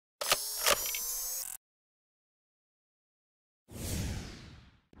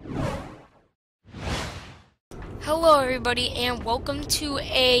Hello everybody and welcome to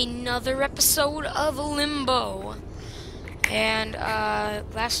another episode of Limbo. And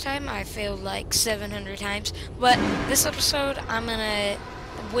last time I failed like 700 times, but this episode I'm gonna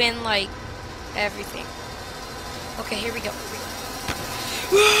win like everything. Okay, here we go.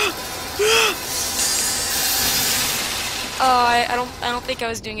 I don't think I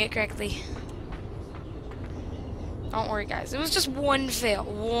was doing it correctly. Don't worry guys, it was just one fail.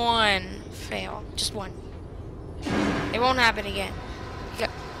 Just one. It won't happen again.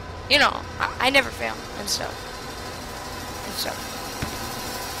 You know, I never fail and stuff.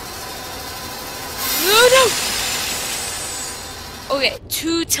 No! Okay,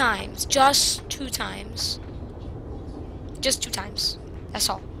 2 times. Just 2 times. Just 2 times. That's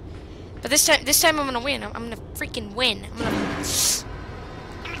all. But this time I'm gonna win. I'm gonna freaking win. I'm gonna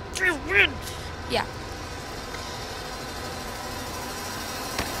freaking win. Yeah.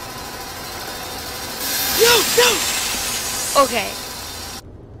 No! Okay.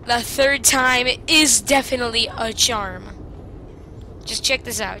 The 3rd time is definitely a charm. Just check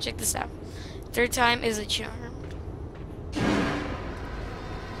this out. 3rd time is a charm.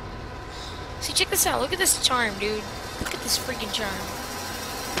 See, check this out. Look at this charm, dude. Look at this freaking charm.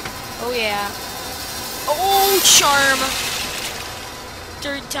 Oh, yeah. Oh, charm.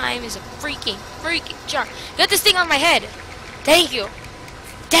 3rd time is a freaking charm. Got this thing on my head. Thank you.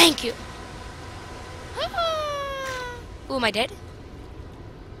 Ooh, am I dead?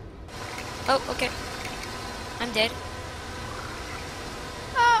 Oh, okay. I'm dead.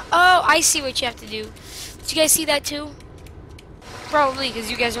 Oh, I see what you have to do. Did you guys see that too? Probably, because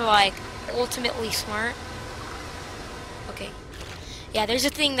you guys are like ultimately smart. Okay. Yeah, there's a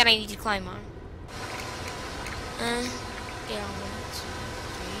thing that I need to climb on. Yeah,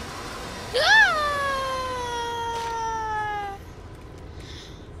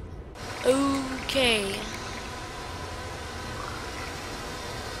 1, 2, 3. Okay.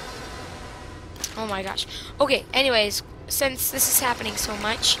 Oh my gosh. Okay, anyways, since this is happening so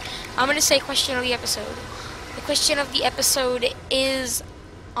much, I'm gonna say question of the episode. The question of the episode is,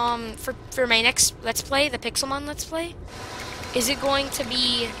 for my next Let's Play, the Pixelmon Let's Play, is it going to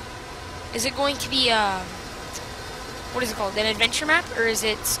be, what is it called, an adventure map, or is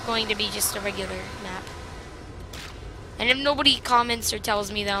it going to be just a regular map? And if nobody comments or tells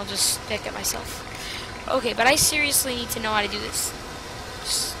me, then I'll just pick it myself. Okay, but I seriously need to know how to do this.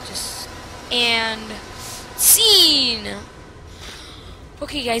 And scene.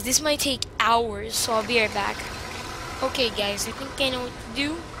 Okay guys, this might take hours, so I'll be right back. Okay guys, I think I know what to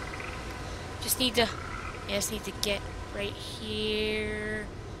do. Just need to get right here.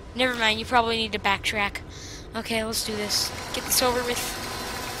 Never mind, you probably need to backtrack. Okay, let's do this. Get this over with.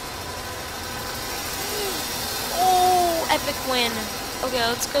 Oh, epic win. Okay,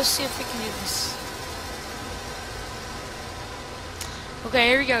 let's go see if we can do this. Okay,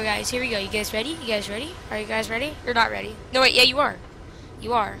 here we go, guys. Here we go. You guys ready? Are you guys ready? You're not ready. No, wait. Yeah, you are.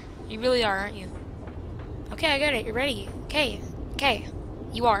 You really are, aren't you? Okay, I got it. You're ready. Okay.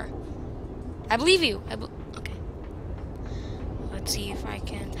 You are. I believe you. Okay. Let's see if I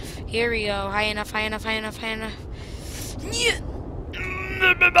can. Here we go. High enough.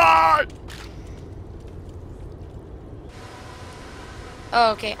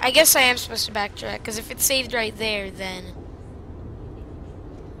 Oh, okay. I guess I am supposed to backtrack, because if it's saved right there, then...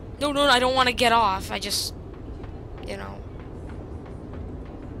 No, I don't want to get off. I just, you know.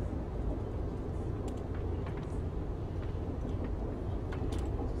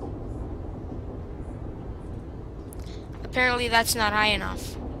 Apparently that's not high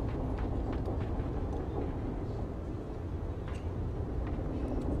enough.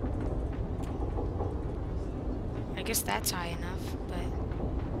 I guess that's high enough, but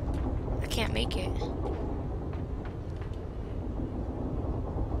I can't make it.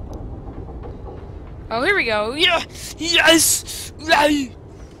 Oh, here we go. Yeah. Yes. Okay,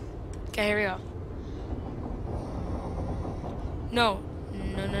 here we go. No.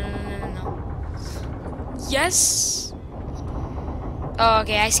 Yes. Oh,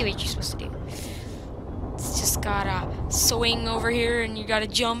 okay. I see what you're supposed to do. It's just gotta swing over here, and you gotta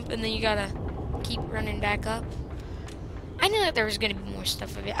jump, and then you gotta keep running back up. I knew that there was gonna be more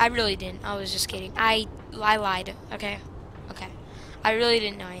stuff of it. I really didn't. I was just kidding. I lied. Okay. I really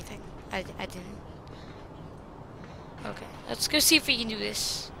didn't know anything. I didn't. Okay, let's go see if we can do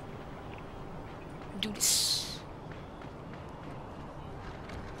this.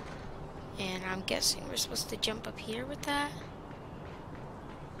 And I'm guessing we're supposed to jump up here with that.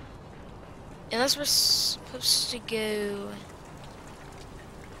 Unless we're supposed to go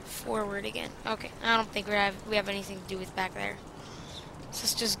forward again. Okay, I don't think we have anything to do with back there. So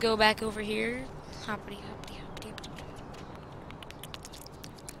let's just go back over here. Hoppity.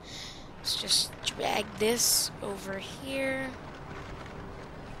 just drag this over here.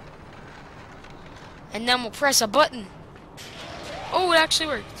 And then we'll press a button. Oh, it actually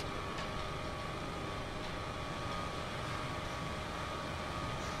worked.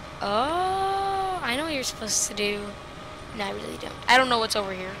 Oh, I know what you're supposed to do. No, I really don't. I don't know what's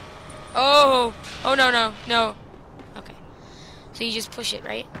over here. Oh, oh no, no, no. Okay. So you just push it,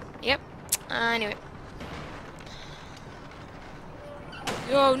 right? Yep. I knew it.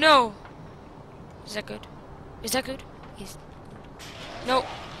 Oh no. Is that good? Is that good? Yes. Nope.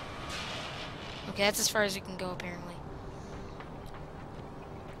 Okay, that's as far as it can go, apparently.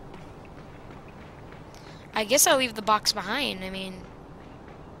 I guess I'll leave the box behind. I mean,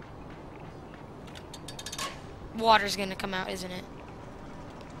 water's gonna come out, isn't it?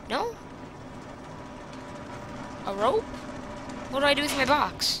 No? A rope? What do I do with my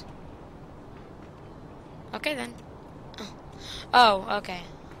box? Okay, then. Oh, okay.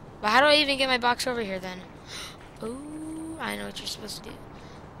 But how do I even get my box over here, then? Ooh, I know what you're supposed to do.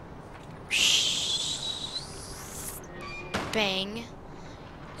 Bang.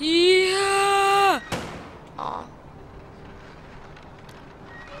 Yeah! Aw.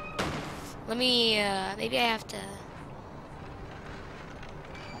 Let me, maybe I have to...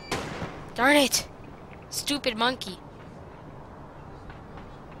 Darn it! Stupid monkey.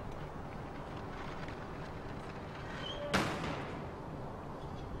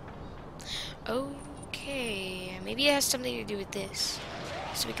 Okay, maybe it has something to do with this.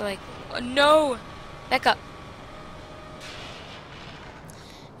 So we can like, oh, no! Back up.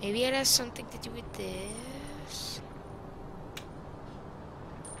 Maybe it has something to do with this.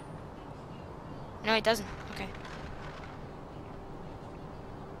 No, it doesn't. Okay.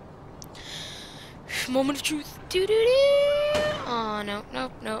 Moment of truth. Doo doo doo. Oh no,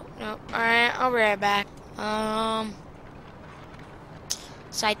 no, no, no. Alright, I'll be right back.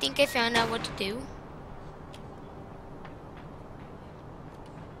 So I think I found out what to do.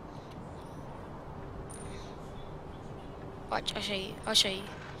 Watch, I'll show you. I'll show you.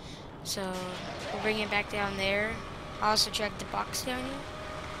 So we'll bring it back down there. I'll also drag the box down here.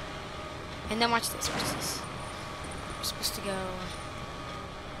 And then watch this, watch this. We're supposed to go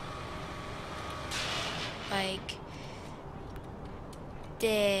like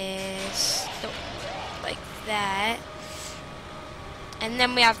this. No, like that. And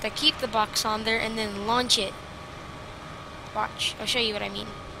then we have to keep the box on there and then launch it. Watch, I'll show you what I mean.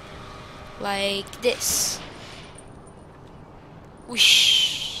 Like this.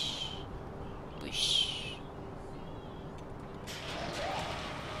 Whoosh. Whoosh.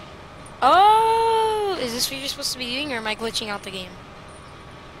 Oh, is this what you're supposed to be doing, or am I glitching out the game?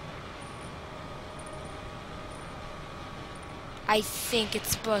 I think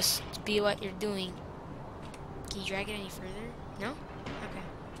it's supposed to be what you're doing. Can you drag it any further? No? Okay.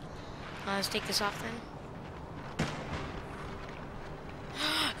 Let's take this off then.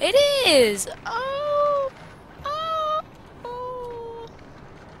 It is! Oh! Oh! Oh!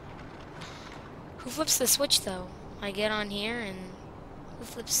 Who flips the switch though? I get on here and who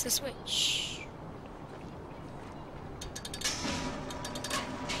flips the switch?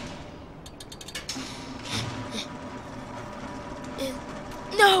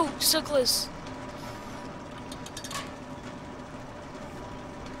 No! So close.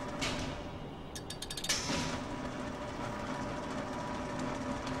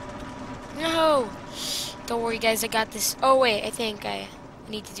 No! Don't worry guys, I got this. Oh wait, I think I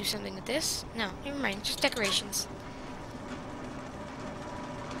need to do something with this. No, never mind, just decorations.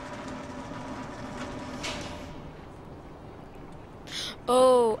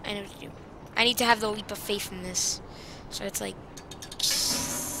 Oh, I know what to do. I need to have the leap of faith in this. So it's like...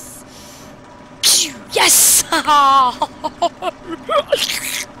 Yes!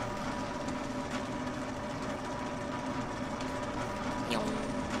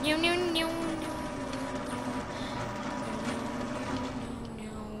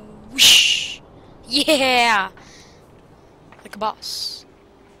 Whoosh! Yeah! Like a boss.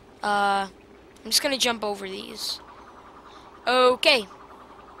 I'm just gonna jump over these. Okay.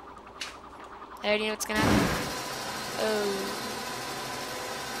 I already know what's gonna happen. Oh.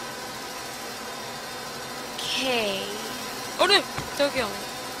 Okay. Oh no! Don't kill me.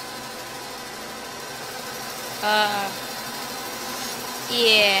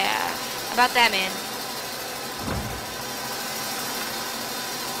 Yeah. About that, man.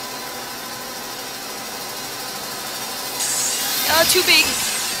 Oh, too big.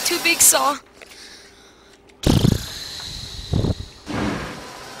 Too big saw.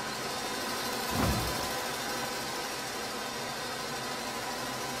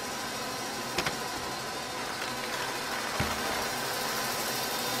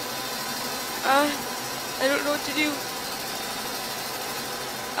 what to do.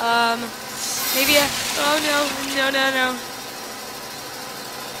 Maybe oh no.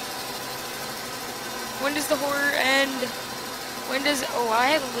 When does the horror end? When does, oh, I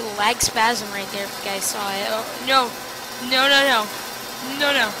have a little lag spasm right there if you guys saw it. Oh, no.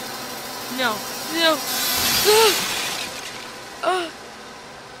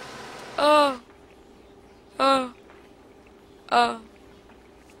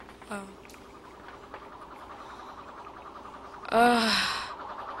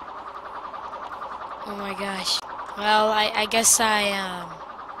 Oh my gosh. Well, I guess I,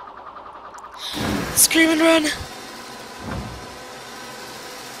 scream and run.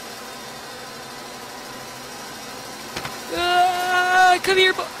 Come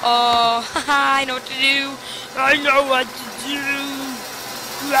here, oh, haha, I know what to do. I know what to do.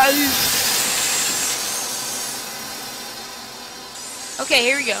 Okay,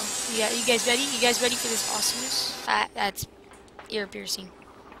 here we go. Yeah, you guys ready? You guys ready for this awesomeness? That's ear piercing.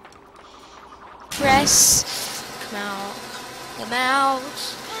 Press. Come out. Come out.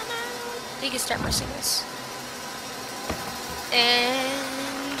 Come out. You can start pressing this.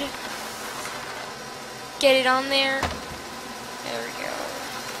 And get it on there. There we go.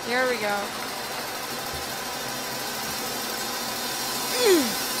 There we go.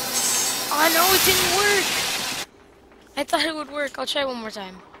 Oh no, it didn't work. I thought it would work. I'll try one more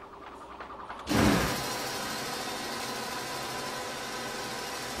time.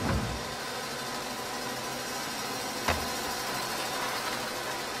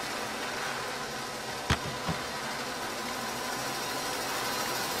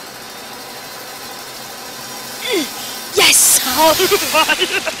 Yes!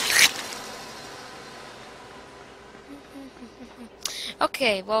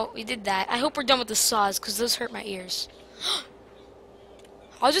 Okay, well, we did that. I hope we're done with the saws, because those hurt my ears.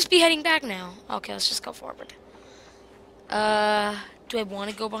 I'll just be heading back now. Okay, let's just go forward. Do I want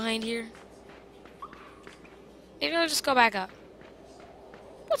to go behind here? Maybe I'll just go back up.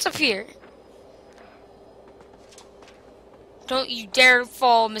 What's up here? Don't you dare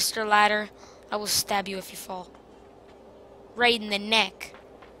fall, Mr. Ladder. I will stab you if you fall. Right in the neck.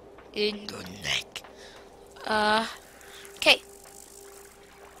 In the neck. Okay.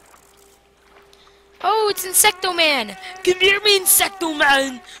 Oh, it's Insecto Man! Come here, me Insecto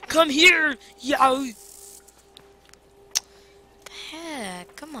Man! Come here! Yo!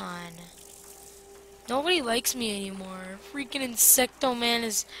 Heck, come on. Nobody likes me anymore. Freaking Insecto Man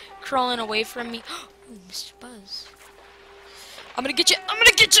is crawling away from me. Ooh, Mr. Buzz. I'm gonna get you! I'm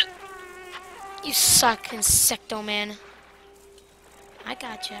gonna get you! You suck, Insecto Man. I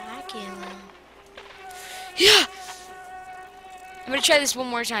got you. I can. Yeah! I'm gonna try this one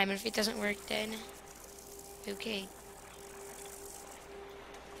more time, and if it doesn't work, then okay.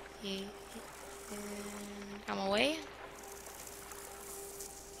 I'm away.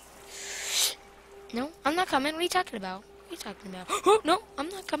 No, I'm not coming. What are you talking about? What are you talking about? Oh, no, I'm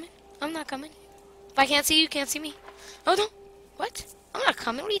not coming. I'm not coming. If I can't see you, you can't see me. Oh, no. What? I'm not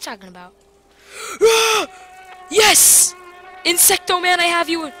coming. What are you talking about? Yes! Insecto Man, I have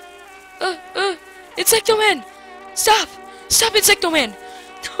you. Insecto Man! Stop! Stop, Insecto Man!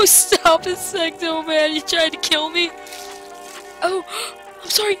 No, stop, Insecto Man! You tried to kill me? Oh, I'm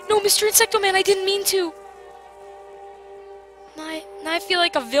sorry. No, Mr. Insecto Man, I didn't mean to. Now I feel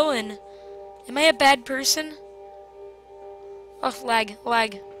like a villain. Am I a bad person? Oh,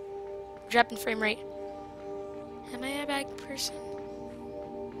 lag. Dropping frame rate. Am I a bad person?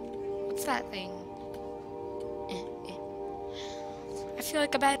 What's that thing? I feel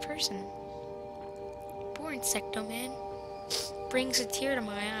like a bad person. Poor Insecto Man. Brings a tear to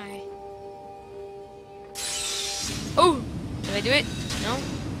my eye. Oh! Did I do it? No?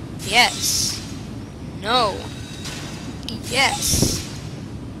 Yes. No. Yes.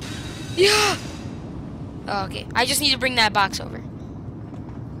 Yeah! Oh, okay. I just need to bring that box over.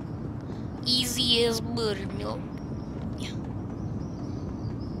 Easy as buttermilk. Yeah.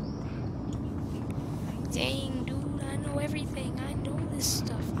 Dang, dude, I know everything. I know this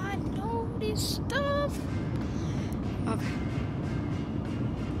stuff. I know this stuff. Okay.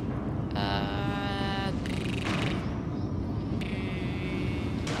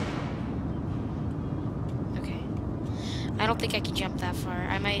 Okay. I don't think I can jump that far.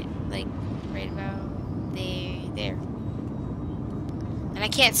 I might, like, right about there. And I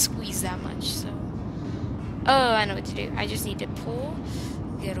can't squeeze that much, so. Oh, I know what to do. I just need to pull,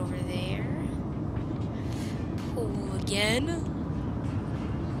 get over there, pull again,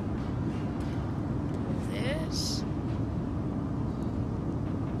 pull this.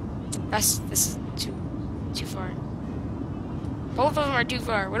 This is too far. Both of them are too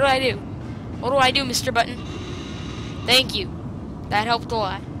far. What do I do? What do I do, Mr. Button? Thank you. That helped a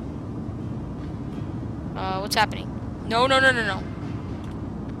lot. What's happening? No, no, no, no, no.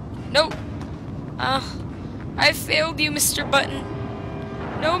 No. I failed you, Mr. Button.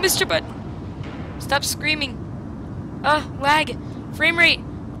 No, Mr. Button. Stop screaming. Lag. Frame rate.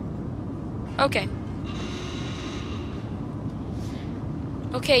 Okay.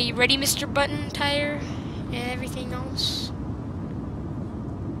 Okay, you ready, Mr. Button Tire? And everything else?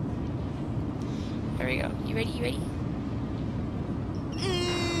 There we go. You ready? You ready?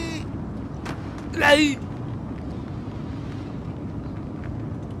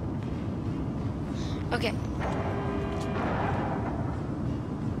 Okay.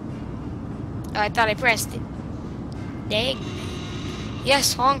 Oh, I thought I pressed it. Dang.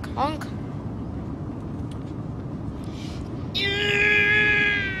 Yes, honk, honk.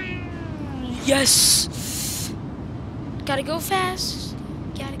 Yes. Gotta go fast.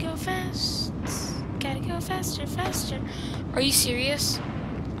 Gotta go fast. Gotta go faster, faster. Are you serious?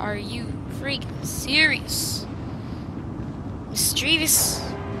 Are you freaking serious? Mischievous.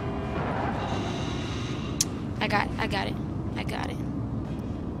 I got it. I got it.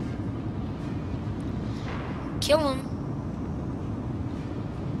 Kill him.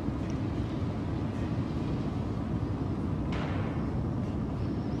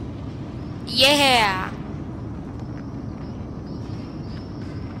 Yeah.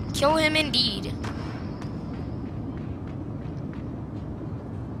 Kill him indeed.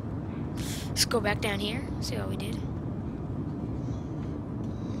 Let's go back down here. See what we did.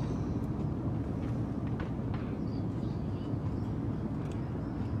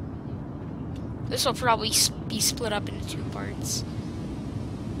 This will probably be split up into 2 parts.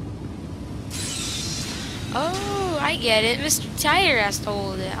 Oh, I get it. Mr. Tire has to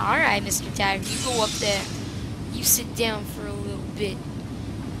hold it. Alright, Mr. Tire, you go up there. You sit down for a little bit.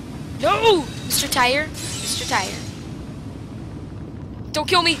 No! Mr. Tire? Mr. Tire. Don't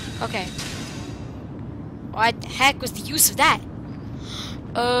kill me! Okay. What the heck was the use of that?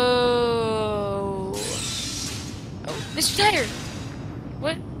 Oh. Oh, Mr. Tire!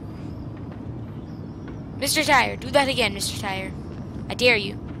 What? Mr. Tire, do that again, Mr. Tire. I dare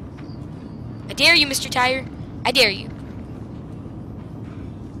you. I dare you, Mr. Tire. I dare you.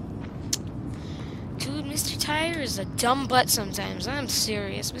 Dude, Mr. Tire is a dumb butt sometimes. I'm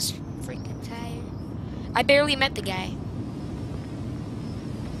serious, Mr. freaking Tire. I barely met the guy.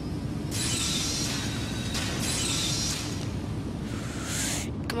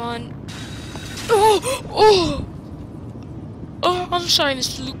 Come on. Oh! Oh! Oh, I'm sorry,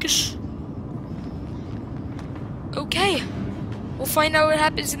 Mr. Lucas. Okay. We'll find out what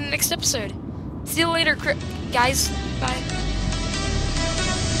happens in the next episode. See you later, guys. Bye.